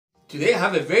Today I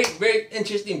have a very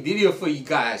interesting video for you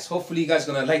guys. Hopefully you guys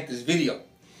are gonna like this video.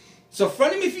 So in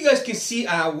front of me, if you guys can see,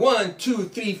 I have 1, 2,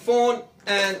 3 phone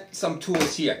and some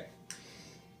tools here.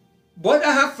 What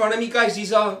I have in front of me, guys,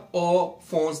 these are all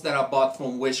phones that I bought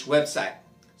from Wish website.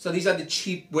 So these are the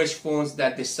cheap Wish phones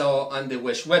that they sell on the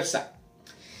Wish website.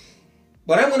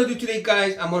 What I'm gonna do today,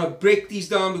 guys, I'm gonna break these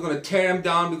down, we're gonna tear them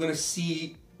down, we're gonna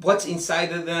see what's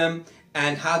inside of them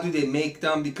and how do they make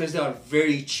them, because they are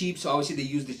very cheap, so obviously they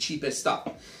use the cheapest stuff.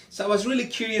 So I was really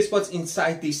curious what's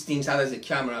inside these things, how does the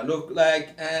camera look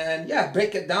like, and yeah,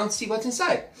 break it down, see what's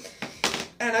inside.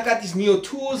 And I got these new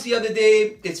tools the other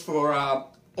day. It's for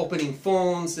opening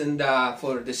phones and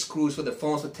for the screws for the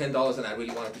phones for $10, and I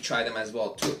really wanted to try them as well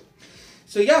too.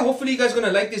 So yeah, hopefully you guys are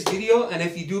gonna like this video, and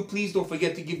if you do, please don't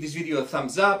forget to give this video a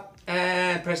thumbs up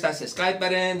and press that subscribe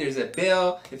button. There's a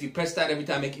bell. If you press that every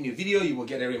time I make a new video, you will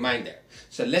get a reminder.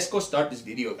 So let's go start this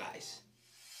video, guys.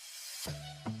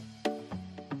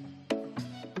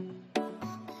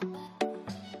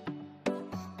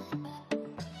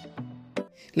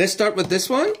 Let's start with this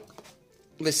one.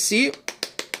 Let's see.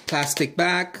 Plastic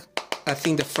back. I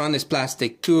think the front is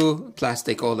plastic too.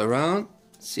 Plastic all around.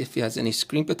 See if he has any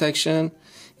screen protection.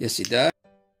 Yes, he does.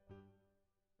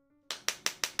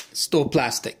 Still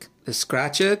plastic. Let's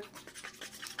scratch it.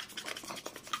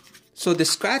 So the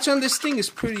scratch on this thing is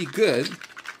pretty good.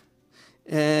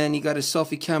 And you got a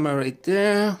selfie camera right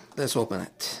there. Let's open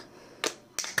it.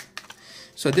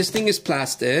 So this thing is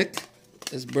plastic.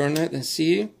 Let's burn it and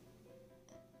see.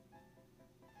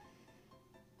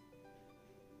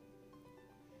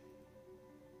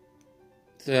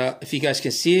 So if you guys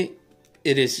can see,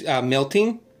 it is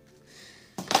melting.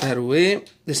 That away.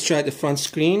 Let's try the front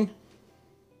screen.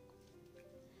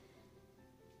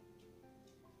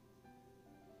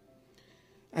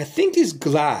 I think it's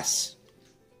glass,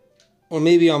 or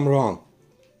maybe I'm wrong.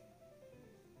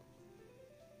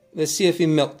 Let's see if it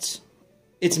melts.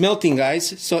 It's melting,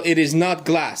 guys. So it is not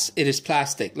glass, it is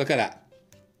plastic. Look at that.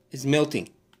 It's melting.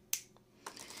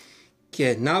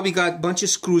 Okay, now we got a bunch of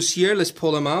screws here. Let's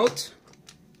pull them out.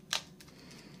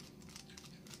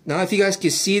 Now if you guys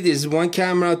can see, there's one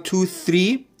camera, 2,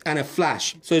 3, and a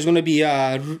flash. So it's going to be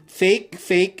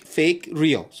fake,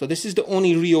 real. So this is the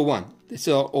only real one. This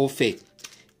is all fake.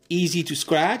 Easy to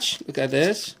scratch. Look at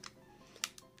this.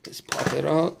 Let's pop it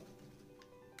out.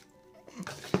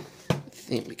 I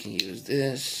think we can use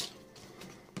this.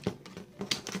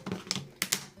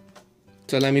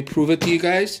 So let me prove it to you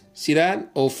guys. See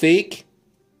that? All fake.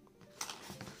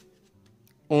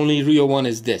 Only real one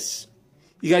is this.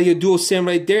 You got your dual SIM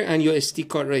right there and your SD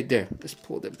card right there. Let's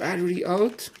pull the battery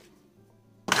out.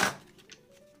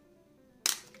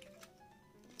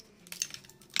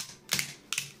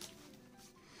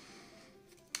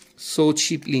 So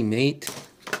cheaply made.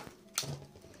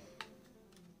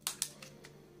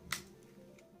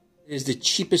 It's the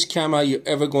cheapest camera you're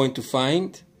ever going to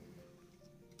find.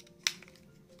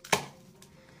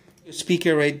 Your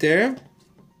speaker right there.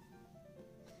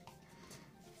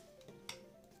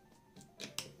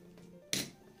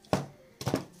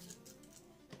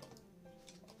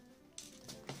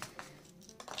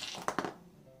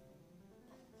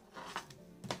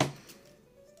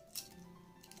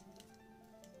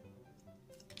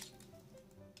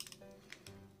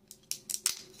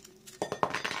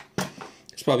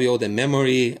 It's probably all the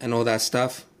memory and all that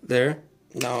stuff there.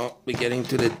 Now we're getting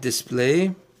to the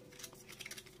display.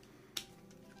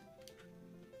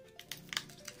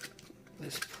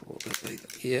 Let's pull it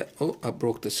like here. Oh, I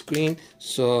broke the screen.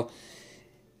 So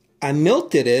I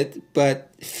melted it,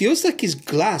 but it feels like it's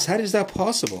glass. How is that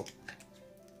possible?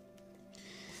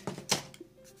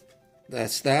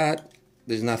 That's that.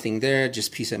 There's nothing there,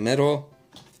 just piece of metal.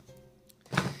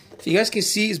 If you guys can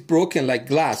see, it's broken like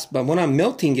glass, but when I'm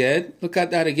melting it, look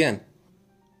at that again.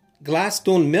 Glass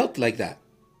don't melt like that.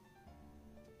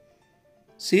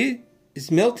 See?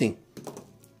 It's melting.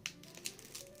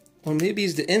 Or maybe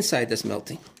it's the inside that's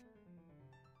melting.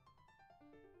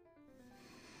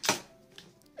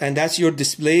 And that's your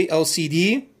display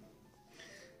LCD.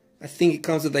 I think it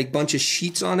comes with like a bunch of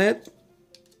sheets on it.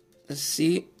 Let's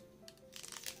see.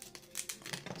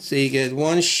 So you get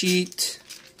 1 sheet,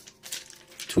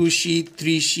 2 sheets,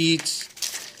 3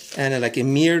 sheets, and like a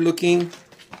mirror looking,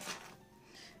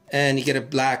 and you get a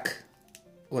black,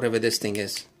 whatever this thing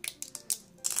is.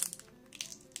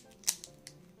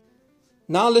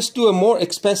 Now let's do a more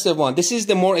expensive one. This is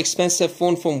the more expensive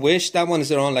phone from Wish. That one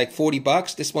is around like 40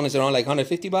 bucks. This one is around like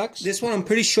 150 bucks. This one I'm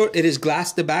pretty sure it is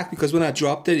glass the back, because when I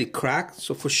dropped it, it cracked.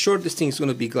 So for sure this thing is going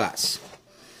to be glass.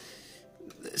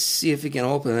 Let's see if we can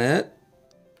open it.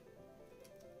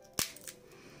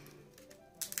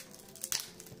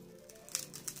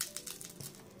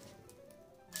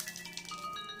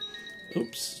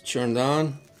 Oops, turned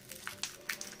on.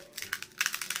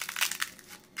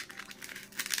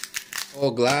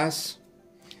 All glass.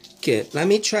 Okay, let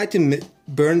me try to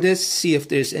burn this, see if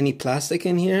there's any plastic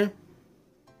in here.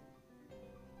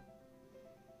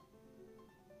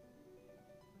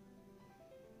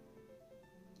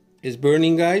 It's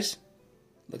burning, guys.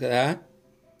 Look at that.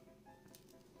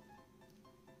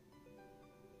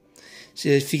 So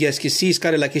if you guys can see, it's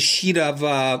got like a sheet of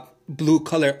blue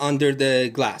color under the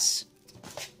glass.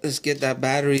 Let's get that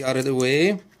battery out of the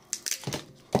way.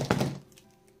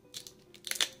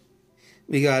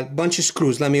 We got a bunch of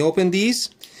screws. Let me open these.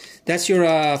 That's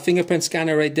your fingerprint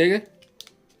scanner right there.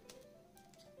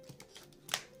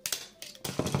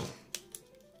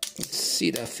 Let's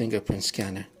see that fingerprint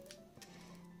scanner.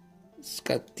 It's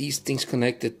got these things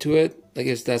connected to it. I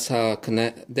guess that's how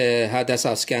that's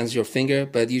how it scans your finger.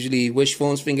 But usually Wish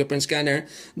phone's fingerprint scanner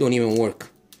don't even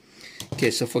work.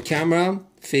 Okay, so for camera,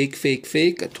 fake, fake,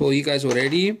 fake. I told you guys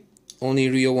already. Only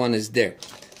real one is there.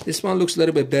 This one looks a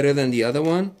little bit better than the other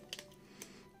one.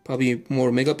 Probably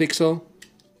more megapixel.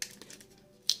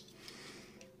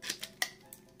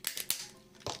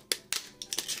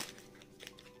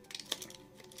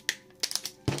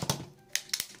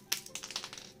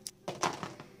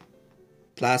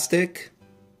 Plastic.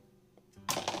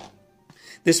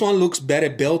 This one looks better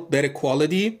built, better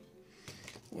quality.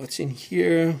 What's in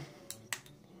here?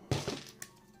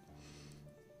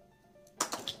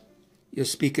 Your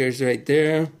speakers right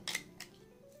there.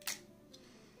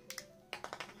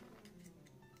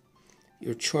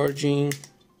 Your charging.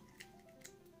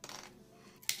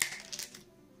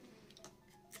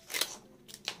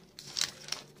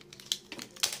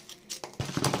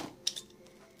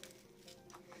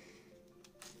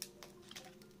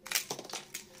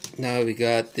 Now we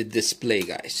got the display,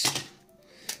 guys.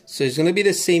 So it's gonna be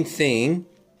the same thing.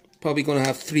 Probably gonna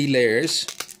have 3 layers.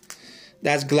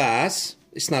 That's glass.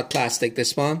 It's not plastic,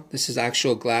 this one. This is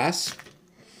actual glass.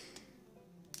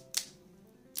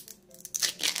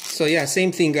 So yeah,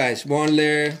 same thing, guys. 1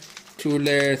 layer, 2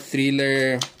 layer, 3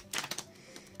 layer,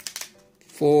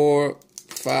 4,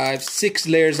 5, 6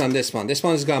 layers on this one. This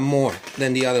one's got more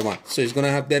than the other one. So it's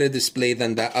gonna have better display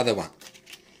than the other one.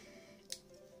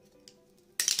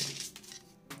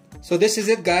 So this is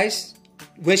it, guys.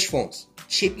 Wish phones.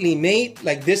 Cheaply made,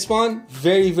 like this one.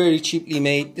 Very, very cheaply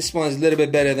made. This one is a little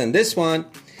bit better than this one.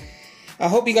 I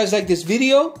hope you guys like this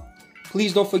video.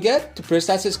 Please don't forget to press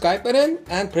that subscribe button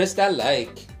and press that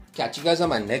like. Catch you guys on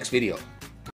my next video.